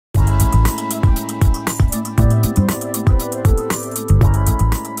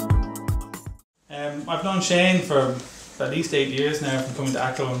I've known Shane for at least 8 years now, from coming to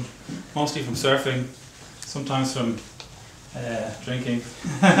Ackle, and mostly from surfing, sometimes from drinking.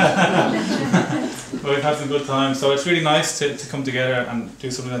 But we've had some good times, so it's really nice to come together and do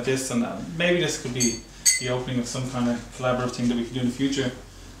something like this, and maybe this could be the opening of some kind of collaborative thing that we can do in the future.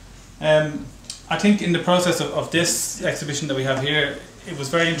 I think in the process of this exhibition that we have here, it was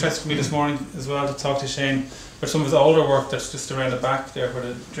very interesting for me this morning as well to talk to Shane for some of his older work that's just around the back there where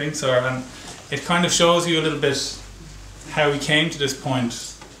the drinks are, and it kind of shows you a little bit how he came to this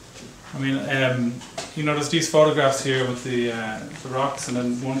point. I mean, you know, there's these photographs here with the rocks and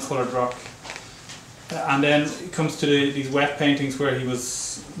then one coloured rock, and then it comes to these wet paintings where he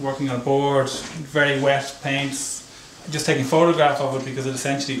was working on board, very wet paints, just taking photographs of it because it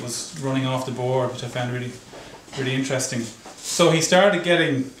essentially was running off the board, which I found really, really interesting. So he started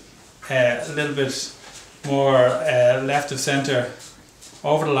getting a little bit more left of centre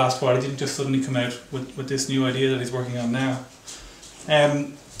over the last while. He didn't just suddenly come out with this new idea that he's working on now.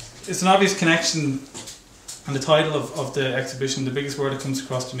 It's an obvious connection, and the title of the exhibition, the biggest word that comes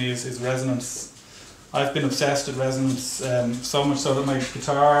across to me is resonance. I've been obsessed with resonance, so much so that my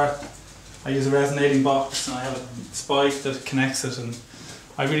guitar, I use a resonating box and I have a spike that connects it, and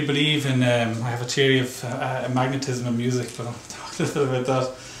I really believe in, I have a theory of magnetism in music, but I'll talk a little bit about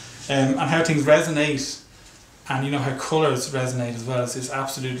that, and how things resonate, and you know how colours resonate as well. It's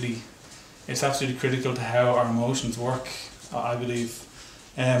absolutely critical to how our emotions work, I believe.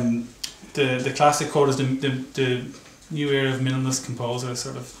 The classic quote is the new era of minimalist composers,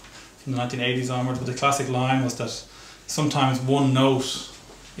 sort of from the 1980s onwards, but the classic line was that sometimes one note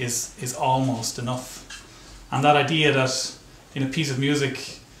is almost enough. And that idea that in a piece of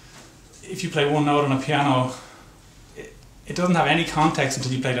music, if you play one note on a piano, it doesn't have any context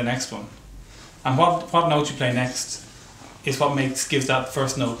until you play the next one. And what note you play next is what gives that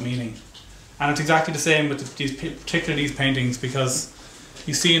first note meaning. And it's exactly the same with particularly these paintings, because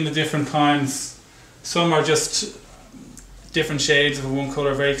you see in the different kinds, some are just different shades of one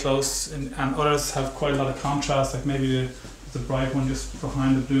colour very close, and others have quite a lot of contrast, like maybe the bright one just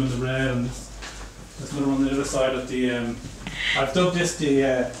behind the blue and the red, and there's another one on the other side of the I've dubbed this the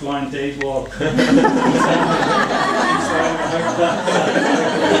blind date walk.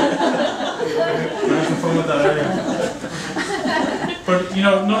 Fun with that earlier. But you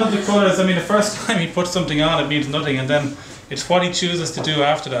know, none of the colours, I mean, the first time he puts something on it means nothing, and then it's what he chooses to do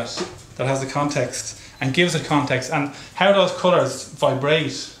after that that has the context and gives it context, and how those colours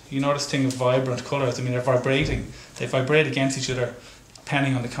vibrate. You know this thing of vibrant colours, I mean, they're vibrating. They vibrate against each other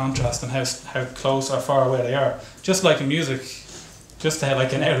depending on the contrast and how close or far away they are. Just like in music, just to have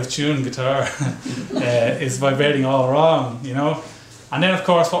like an out of tune guitar is vibrating all wrong, you know. And then of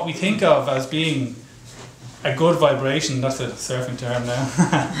course what we think of as being a good vibration, that's a surfing term now,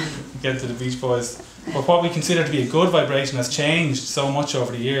 get to the Beach Boys, but what we consider to be a good vibration has changed so much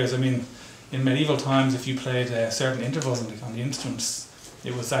over the years. I mean, in medieval times, if you played certain intervals on the instruments,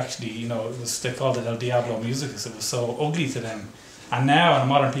 it was actually, you know, they called it El Diablo Musicus. It was so ugly to them. And now on a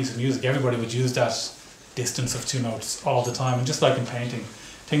modern piece of music, everybody would use that distance of two notes all the time. And just like in painting,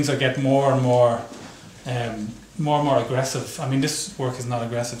 things are getting more and more aggressive. I mean, this work is not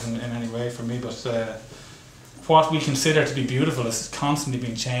aggressive in any way for me, but what we consider to be beautiful is constantly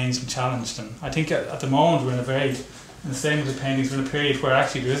being changed and challenged. And I think at the moment we're in the same with the paintings, we're in a period where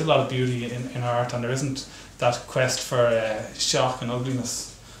actually there is a lot of beauty in art, and there isn't that quest for shock and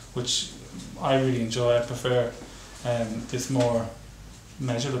ugliness, which I really enjoy. I prefer this more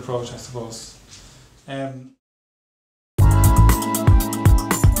measured approach, I suppose.